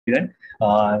Kiran.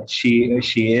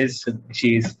 She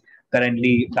is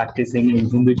currently practicing in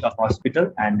Hinduja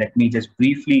Hospital, and let me just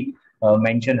briefly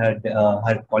mention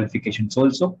her qualifications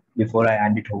also before I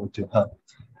hand it over to her.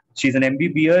 She's an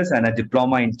MBBS and a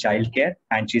diploma in childcare,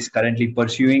 and she's currently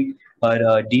pursuing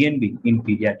her DNB in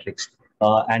pediatrics.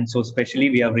 And so, especially,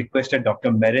 we have requested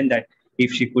Dr. Merin that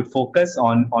if she could focus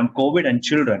on COVID and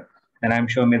children. And I'm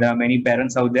sure there are many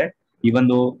parents out there, even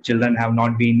though children have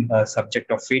not been a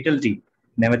subject of fatality,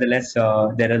 nevertheless,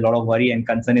 there are a lot of worry and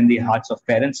concern in the hearts of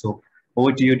parents. So,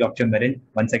 over to you, Dr. Merin.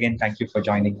 Once again, thank you for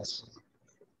joining us.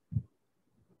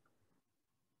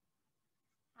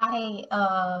 Hi,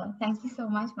 thank you so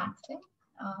much, Master.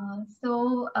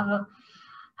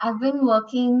 I've been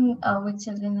working with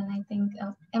children, and I think,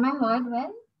 am I heard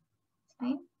well?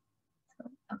 Fine.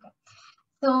 Okay.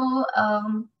 So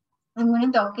I'm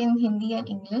going to talk in Hindi and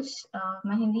English.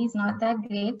 My Hindi is not that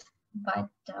great, but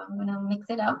I'm going to mix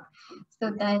it up so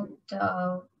that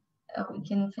we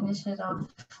can finish it off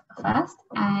fast.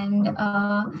 And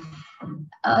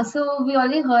so we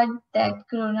already heard that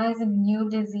corona is a new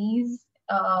disease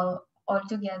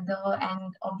altogether,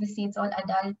 and obviously it's all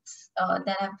adults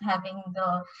that are having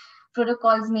the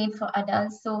protocols made for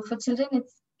adults. So for children,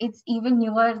 it's even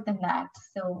newer than that.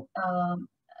 So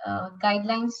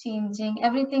guidelines changing,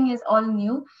 everything is all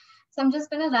new. So I'm just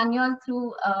going to run you all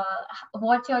through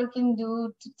what you all can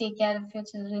do to take care of your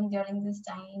children during this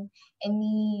time,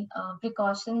 any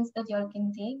precautions that you all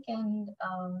can take, and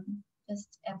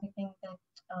just everything that,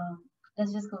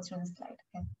 let's just go through the slide.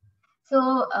 Okay. So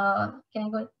can I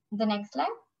go the next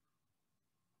slide?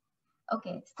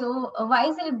 Okay, so why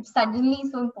is it suddenly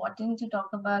so important to talk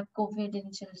about COVID in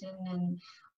children and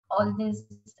all this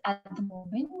at the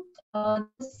moment?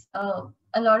 There's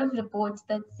a lot of reports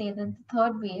that say that the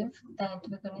third wave that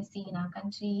we're going to see in our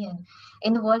country and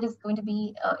in the world is going to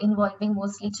be involving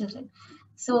mostly children.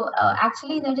 So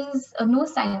actually there is no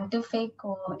scientific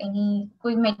or any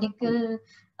कोई medical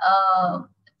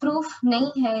proof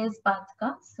नहीं है इस बात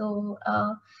का. So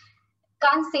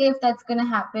can't say if that's going to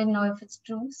happen or if it's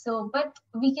true. So, but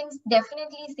we can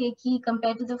definitely say कि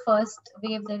compared to the first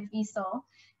wave that we saw,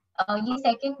 ये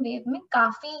second wave में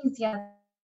काफी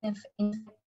ज़्यादा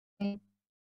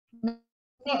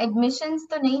admissions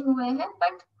तो नहीं हुए हैं,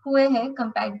 but हुए हैं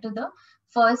compared to the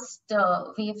first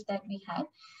wave that we had.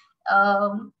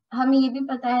 हमें ये भी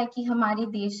पता है कि हमारे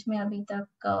देश में अभी तक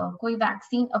कोई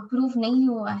वैक्सीन अप्रूव नहीं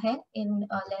हुआ है in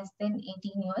less than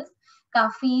 18 years.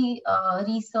 काफी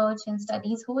रिसर्च एंड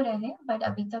स्टडीज हो रहे हैं, बट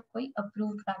अभी तक कोई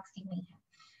अप्रूव्ड वैक्सीन नहीं है.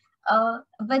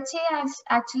 बच्चे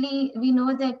actually, we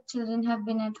know that children have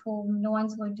been at home, no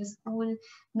one's going to school,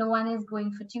 no one is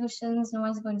going for tuitions, no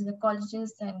one's going to the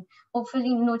colleges, and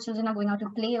hopefully no children are going out to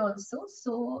play also.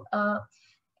 So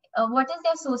what is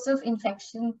their source of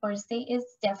infection per se is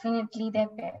definitely their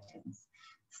parents.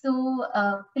 So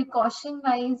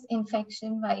precaution-wise,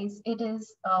 infection-wise, it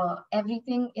is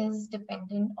everything is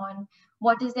dependent on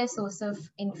what is their source of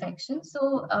infection.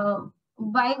 So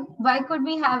why could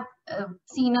we have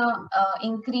seen a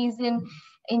increase in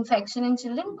infection in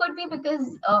children? Could be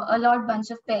because a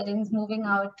bunch of parents moving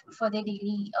out for their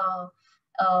daily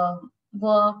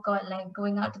work or like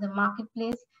going out to the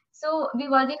marketplace. So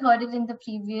we've already heard it in the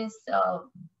previous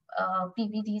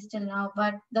PPTs till now,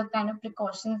 but the kind of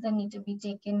precautions that need to be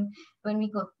taken when we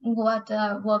go out to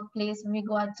our workplace, when we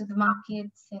go out to the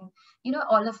markets, and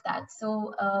all of that. So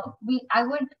I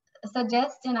would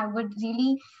suggest, and I would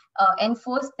really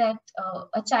enforce that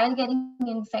a child getting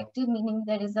infected, meaning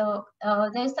there's some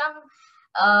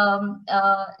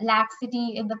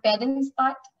laxity in the parents'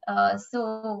 part.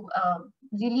 So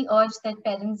really urge that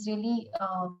parents really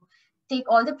take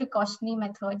all the precautionary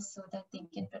methods so that they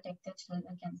can protect their children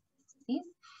against this disease.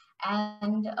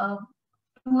 And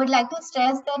would like to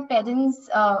stress that parents,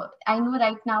 I know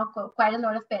right now quite a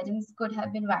lot of parents could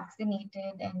have been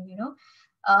vaccinated, and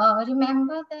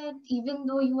remember that even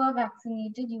though you are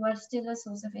vaccinated, you are still a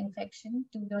source of infection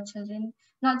to your children,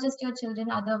 not just your children,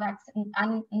 other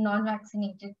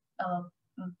non-vaccinated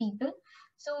people.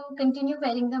 So continue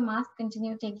wearing the mask,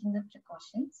 continue taking the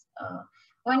precautions.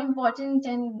 One important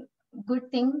and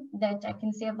good thing that I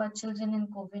can say about children and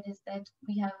COVID is that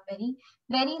we have very,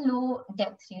 very low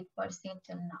death rate per se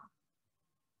till now.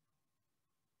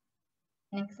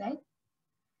 Next slide.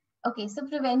 Okay, so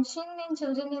prevention in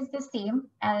children is the same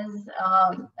as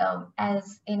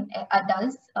in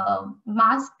adults.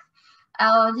 Mask,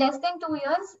 less than 2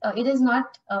 years, it is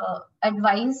not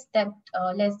advised that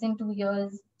less than 2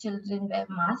 years children wear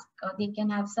mask. They can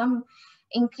have some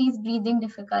increased breathing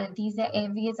difficulties. Their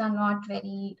airways are not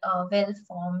very well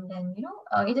formed, and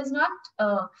it is not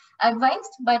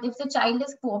advised. But if the child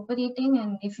is cooperating,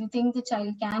 and if you think the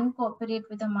child can cooperate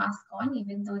with a mask on,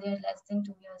 even though they're less than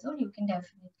 2 years old, you can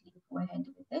definitely go ahead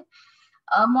with it.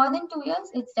 More than 2 years,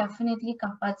 it's definitely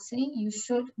compulsory. You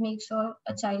should make sure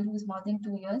a child who's more than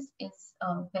 2 years is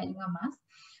wearing a mask.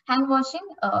 Hand washing,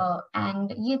 and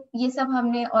ये सब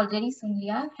हमने already सुन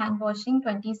लिया. Hand washing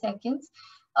 20 seconds.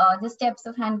 The steps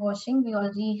of hand washing, we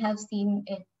already have seen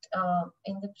it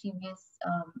in the previous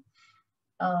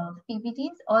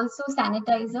PPTs. Also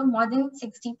sanitizer more than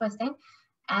 60%,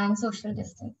 and social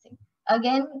distancing.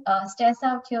 Again, stress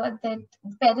out here that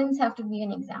parents have to be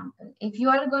an example. If you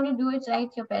are going to do it right,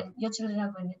 your children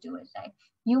are going to do it right.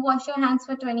 You wash your hands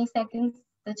for 20 seconds,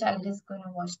 the child is going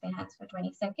to wash their hands for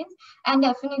 20 seconds. And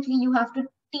definitely you have to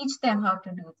teach them how to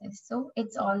do this. So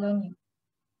it's all on you.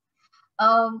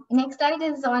 Next slide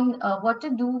is on what to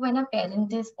do when a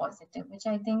parent is positive, which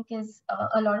I think is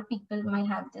a lot of people might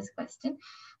have this question.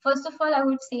 First of all, I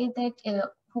would say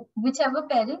that whichever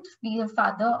parent, be a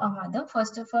father or mother,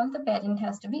 first of all, the parent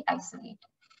has to be isolated.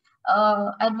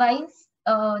 Advise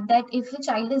that if the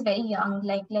child is very young,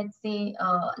 like let's say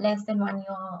less than 1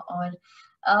 year, or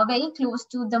very close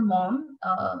to the mom,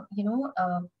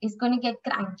 is going to get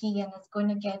cranky and is going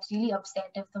to get really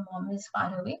upset if the mom is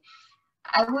far away.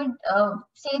 I would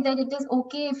say that it is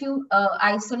okay if you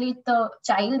isolate the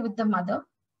child with the mother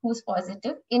who's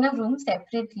positive in a room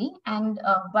separately, and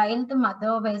while the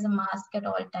mother wears a mask at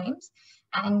all times,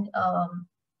 and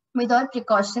with all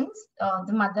precautions,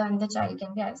 the mother and the child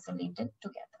can be isolated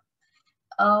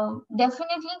together.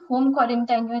 Definitely home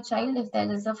quarantine your child if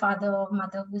there is a father or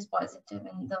mother who is positive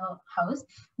in the house.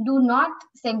 Do not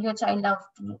send your child out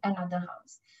to another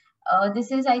house.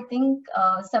 This is, I think,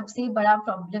 सबसे बड़ा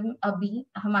problem अभी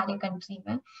हमारे country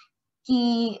में,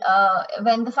 कि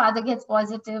when the father gets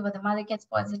positive or the mother gets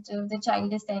positive, the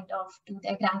child is sent off to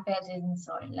their grandparents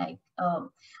or like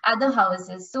other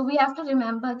houses. So we have to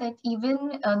remember that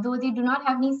even though they do not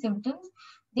have any symptoms,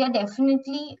 they are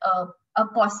definitely a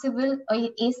possible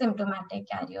asymptomatic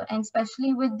carrier. And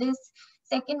especially with this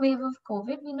second wave of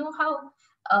COVID, we know how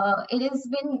it has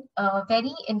been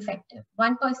very infective.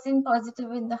 One person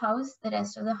positive in the house, the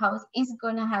rest of the house is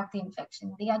going to have the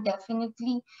infection. They are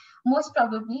definitely, most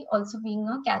probably, also being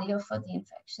a carrier for the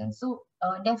infection. So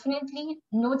definitely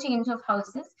no change of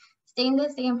houses. Stay in the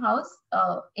same house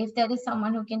if there is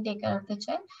someone who can take care of the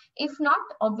child. If not,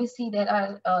 obviously there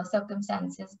are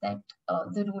circumstances that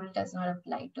the rule does not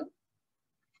apply to.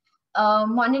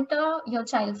 Monitor your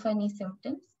child for any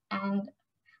symptoms, and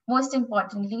most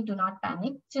importantly, do not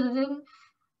panic. Children,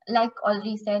 like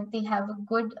already said, they have a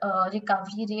good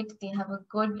recovery rate. They have a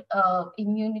good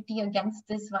immunity against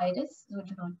this virus, so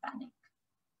do not panic.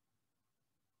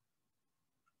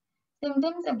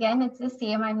 Symptoms, again, it's the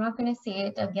same. I'm not going to say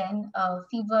it again.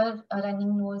 Fever,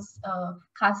 running nose,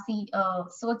 khasi,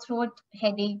 sore throat,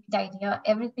 headache, diarrhea,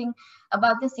 everything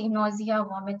about the same. Nausea,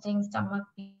 vomiting, stomach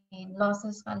pain, loss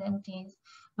of smell and taste,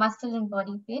 muscle and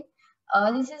body pain.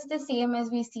 This is the same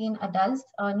as we see in adults,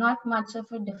 not much of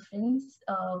a difference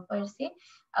per se.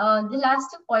 The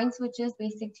last 2 points, which is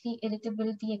basically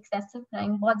irritability, excessive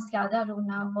crying, बहुत ज़्यादा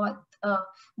रोना, बहुत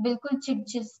बिल्कुल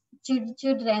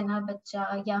चिड़चिड़ रहना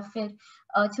बच्चा, या फिर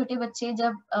छोटे बच्चे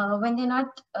जब when they're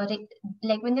not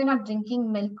when they're not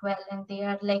drinking milk well and they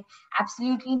are like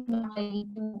absolutely not ready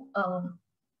to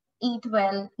eat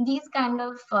well. These kind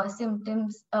of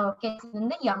symptoms get in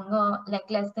the younger, like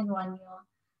less than 1 year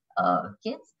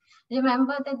kids.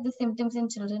 Remember that the symptoms in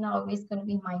children are always going to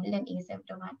be mild and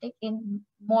asymptomatic in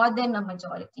more than a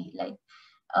majority. Like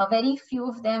very few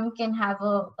of them can have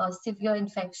a severe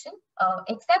infection,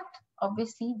 except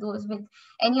obviously those with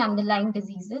any underlying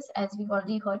diseases, as we've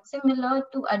already heard. Similar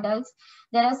to adults,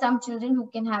 there are some children who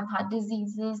can have heart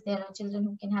diseases. There are children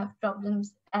who can have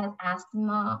problems as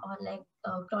asthma or like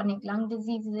chronic lung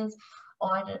diseases,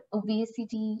 or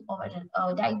obesity, or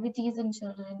diabetes in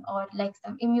children, or like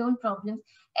some immune problems.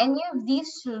 Any of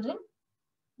these children,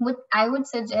 I would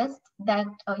suggest that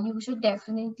you should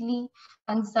definitely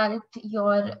consult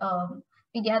your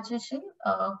pediatrician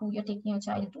who you're taking your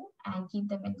child to, and keep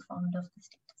them informed of the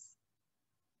status.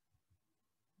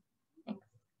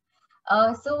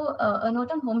 A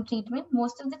note on home treatment.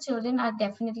 Most of the children are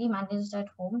definitely managed at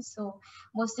home. So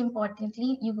most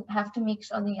importantly, you have to make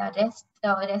sure they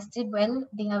are rested well,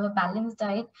 they have a balanced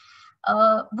diet.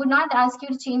 Would not ask you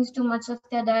to change too much of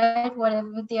their diet.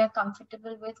 Whatever they are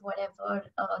comfortable with, whatever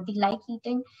they like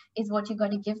eating is what you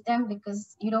got to give them,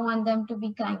 because you don't want them to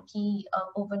be cranky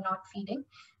over not feeding.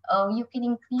 You can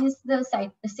increase the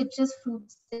citrus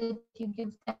fruits that you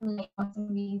give them, like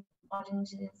mosambi,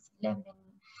 oranges, lemon.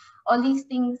 All these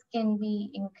things can be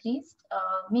increased.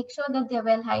 Make sure that they're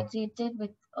well hydrated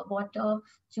with water,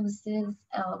 juices,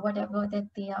 whatever that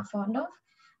they are fond of.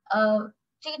 Uh,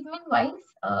 Treatment wise,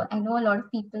 I know a lot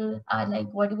of people are like,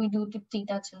 what do we do to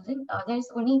treat our children? There's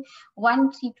only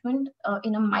one treatment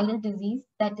in a mild disease,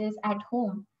 that is at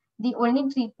home. The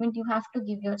only treatment you have to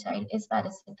give your child is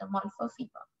paracetamol for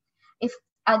fever. If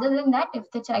other than that, if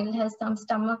the child has some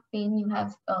stomach pain, you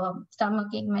have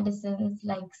stomach ache medicines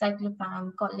like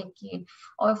cyclopam, colic,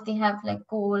 or if they have like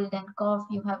cold and cough,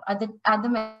 you have other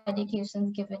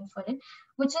medications given for it,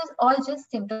 which is all just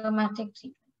symptomatic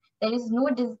treatment. There is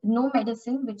no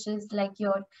medicine which is like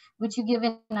which you give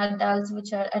in adults,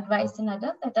 which are advised in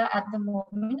adults, that are at the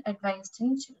moment advised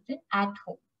in children at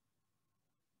home.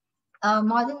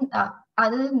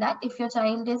 Other than that, if your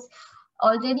child is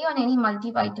already on any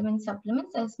multivitamin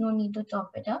supplements, there's no need to top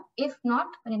it up. If not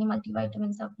on any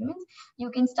multivitamin supplements,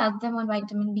 you can start them on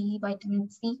vitamin B, vitamin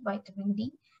C, vitamin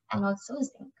D, and also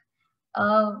zinc.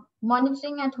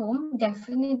 Monitoring at home,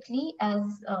 definitely, as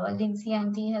Lindsay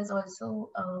Auntie has also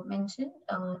mentioned,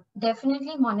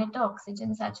 definitely monitor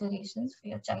oxygen saturations for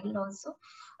your child also.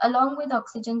 Along with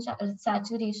oxygen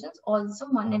saturations, also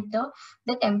monitor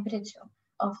the temperature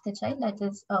of the child, that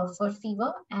is for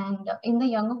fever. And in the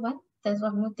younger one, there's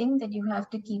one more thing that you have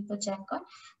to keep a check on,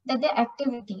 that their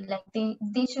activity, like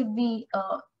they should be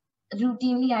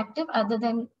routinely active, other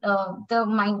than the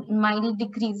mild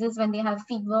decreases when they have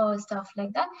fever or stuff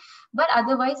like that. But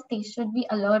otherwise, they should be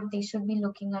alert, they should be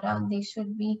looking around, they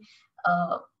should be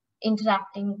uh,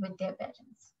 interacting with their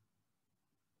parents.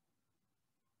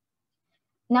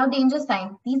 Now, danger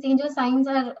signs. These danger signs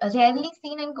are rarely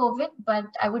seen in COVID, but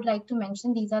I would like to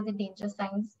mention these are the danger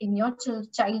signs in your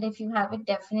child. If you have it,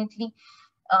 definitely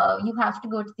you have to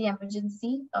go to the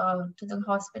emergency, to the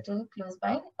hospital close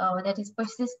by. That is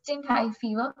persistent high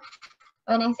fever.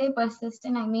 When I say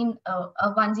persistent, I mean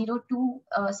a 102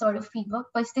 sort of fever,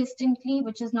 persistently,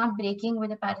 which is not breaking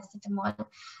with a paracetamol,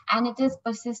 and it is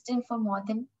persistent for more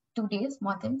than 2 days,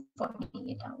 more than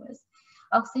 48 hours.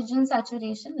 Oxygen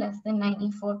saturation less than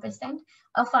 94%.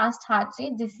 A fast heart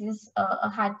rate. This is a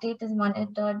heart rate is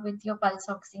monitored with your pulse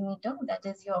oximeter. That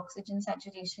is your oxygen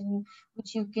saturation,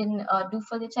 which you can do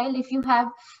for the child. If you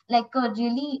have like a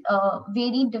really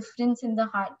very difference in the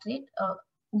heart rate,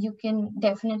 you can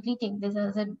definitely take this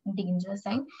as a danger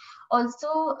sign.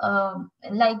 Also,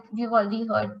 like we've already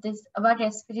heard this about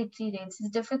respiratory rates.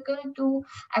 It's difficult to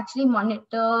actually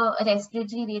monitor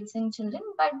respiratory rates in children,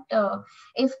 but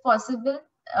if possible,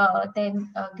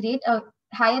 then great.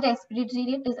 Higher respiratory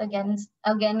rate is again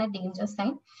a danger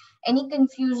sign. Any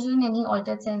confusion, any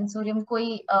altered sensorium,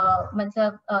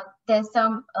 there's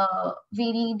some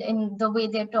varied in the way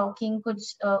they're talking,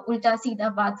 कुछ ulta सीधा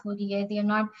बात हो रही है,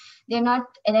 they're not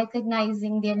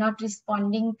recognizing, they're not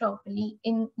responding properly.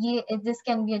 This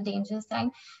can be a danger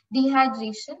sign.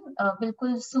 Dehydration,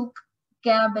 बिल्कुल सूख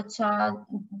क्या बच्चा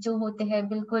जो होते हैं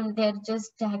बिल्कुल they're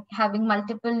just having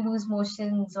multiple loose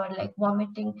motions or like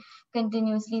vomiting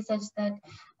continuously, such that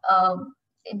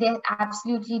they're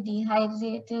absolutely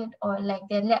dehydrated, or like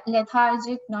they're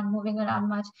lethargic, not moving around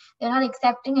much. They're not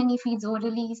accepting any feeds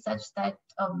orally, such that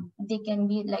they can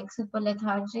be like super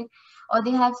lethargic, or they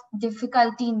have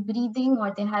difficulty in breathing,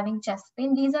 or they're having chest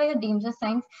pain. These are your danger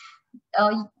signs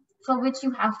for which you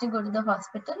have to go to the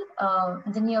hospital,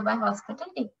 the nearby hospital,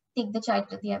 take the child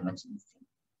to the emergency.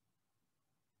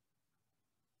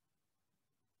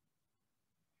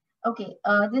 Okay,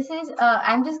 this is,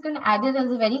 I'm just going to add it as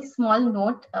a very small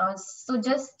note. So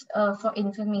just for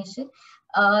information,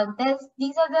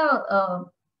 these are the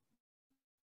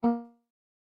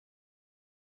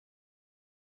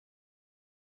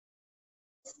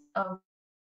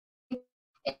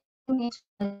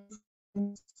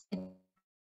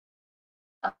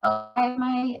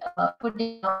my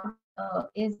putting out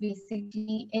is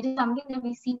basically, it is something that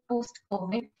we see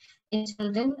post-COVID in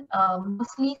children,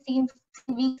 mostly seen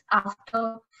weeks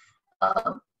after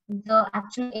the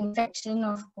actual infection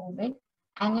of COVID,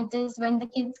 and it is when the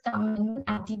kids come in with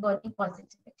antibody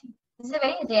positivity. This is a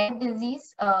very rare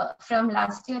disease from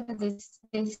last year to this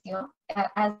year,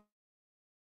 as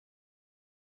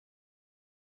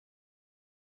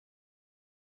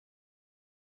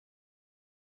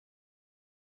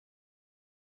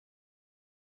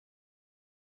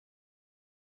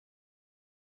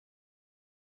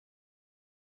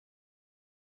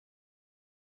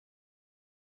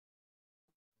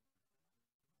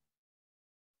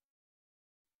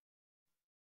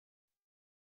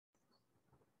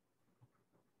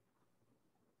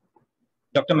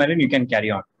Dr. Marin, you can carry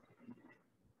on.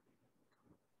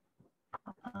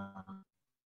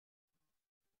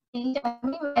 Can you tell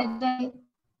me where did I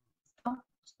stop?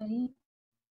 Sorry.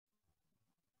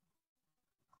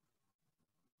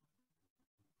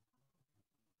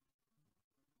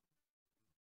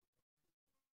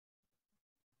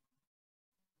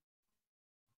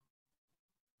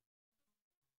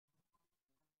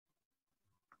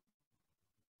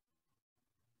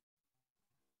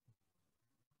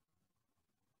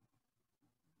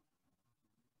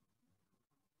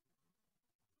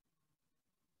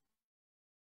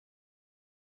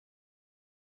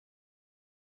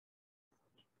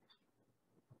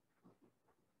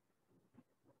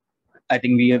 I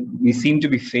think we seem to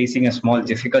be facing a small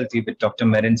difficulty with Dr.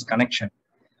 Marin's connection.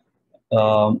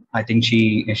 I think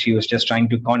she was just trying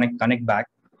to connect back.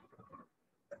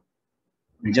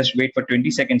 We'll just wait for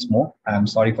 20 seconds more. I'm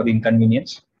sorry for the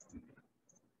inconvenience.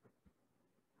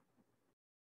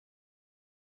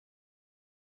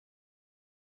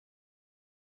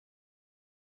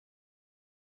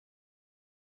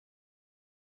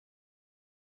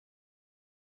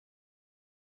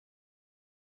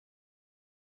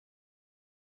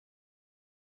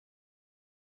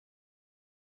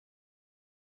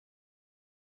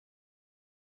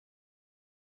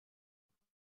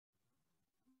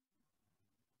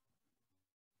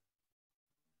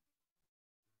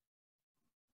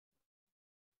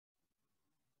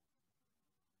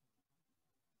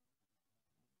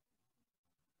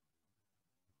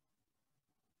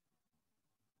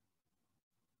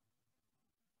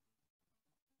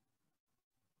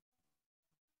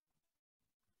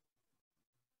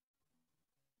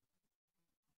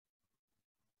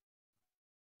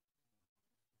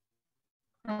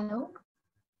 Hello.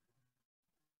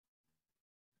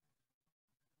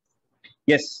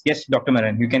 Yes, Dr.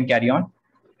 Marin, you can carry on.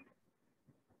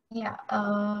 Yeah.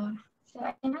 So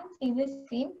I cannot see the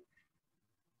screen.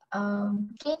 Can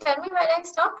you tell me where I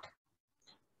stopped?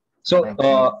 So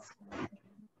Because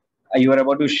you were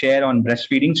about to share on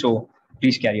breastfeeding, so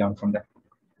please carry on from there.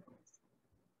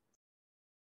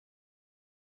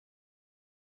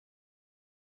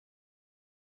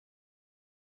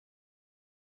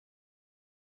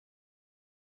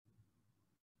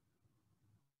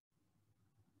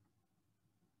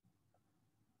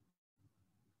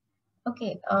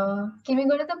 okay. Can we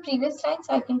go to the previous slide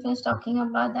so I can finish talking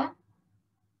about that?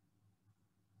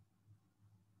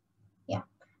 Yeah.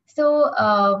 So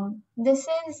this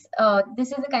is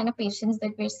the kind of patients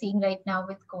that we're seeing right now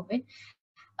with COVID.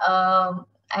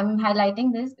 I'm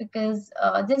highlighting this because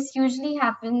this usually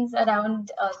happens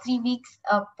around 3 weeks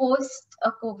post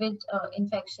a COVID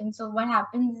infection. So what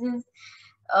happens is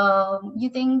you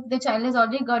think the child has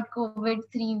already got COVID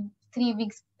three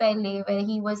weeks pehle, where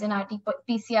he was an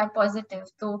RT-PCR positive.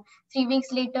 So 3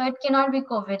 weeks later, it cannot be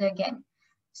COVID again.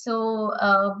 So,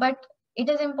 but it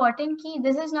is important that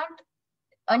this is not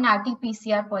an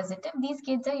RT-PCR positive. These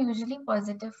kids are usually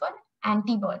positive for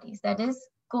antibodies, that is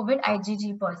COVID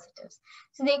IgG positives.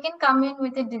 So they can come in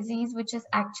with a disease which is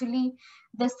actually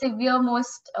the severe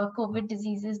most COVID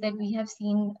diseases that we have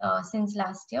seen since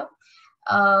last year.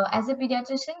 As a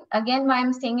pediatrician, again, why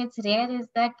I'm saying it's rare is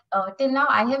that till now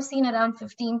I have seen around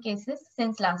 15 cases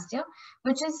since last year,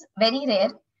 which is very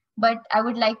rare. But I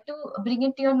would like to bring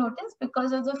it to your notice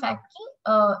because of the fact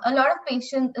that a lot of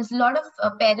patients, a lot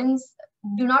of parents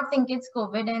do not think it's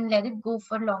COVID and let it go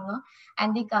for longer,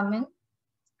 and they come in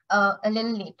a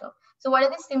little later. So what are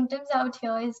the symptoms out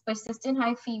here is persistent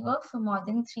high fever for more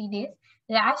than 3 days,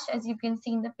 rash as you can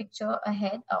see in the picture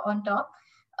ahead on top,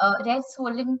 red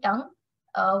swollen tongue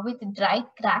with dry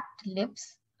cracked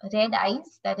lips, red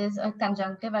eyes, that is a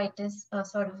conjunctivitis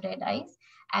sort of red eyes,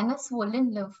 and a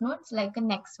swollen lymph nodes like a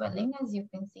neck swelling as you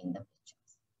can see in the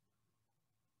pictures.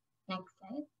 Next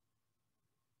slide.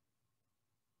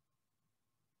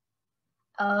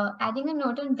 Adding a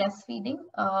note on breastfeeding,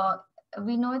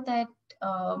 we know that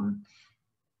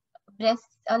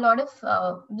a lot of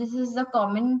this is a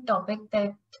common topic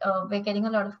that we're getting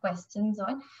a lot of questions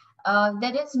on.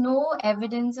 There is no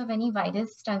evidence of any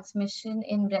virus transmission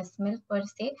in breast milk per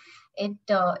se.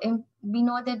 We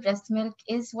know that breast milk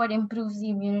is what improves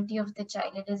the immunity of the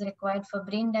child. It is required for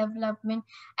brain development,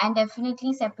 and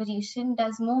definitely separation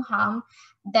does more harm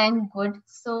than good.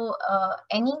 So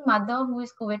any mother who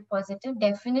is COVID positive,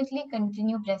 definitely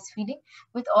continue breastfeeding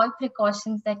with all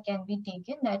precautions that can be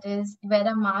taken. That is, wear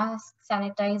a mask,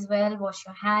 sanitize well, wash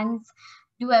your hands,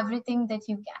 do everything that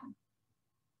you can.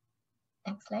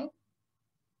 Next slide.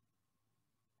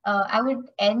 I would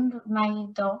end my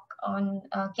talk on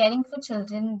caring for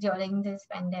children during this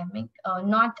pandemic,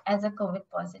 not as a COVID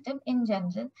positive in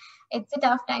general. It's a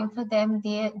tough time for them.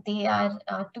 They are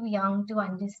too young to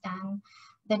understand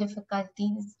the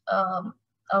difficulties.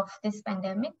 of this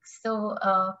pandemic. So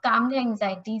calm their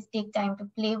anxieties, take time to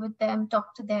play with them,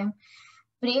 talk to them,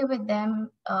 pray with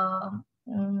them,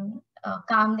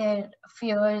 calm their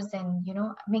fears, and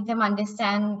make them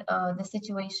understand the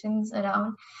situations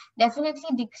around.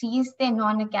 Definitely decrease their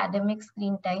non-academic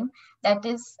screen time. That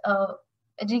is,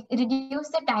 reduce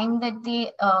the time that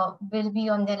they will be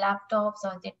on their laptops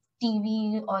or their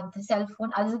TV or the cell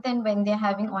phone, other than when they're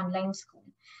having online school.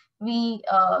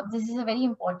 This is a very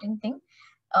important thing.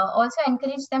 Also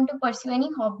encourage them to pursue any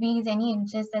hobbies, any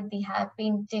interests that they have,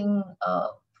 painting,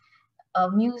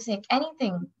 music,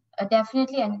 anything.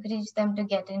 Definitely encourage them to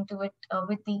get into it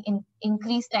with the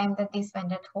increased time that they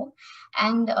spend at home,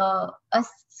 and a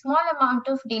small amount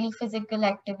of daily physical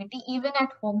activity, even at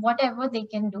home, whatever they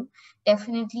can do,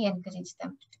 definitely encourage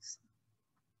them to do so.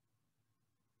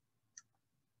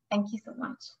 Thank you so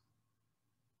much.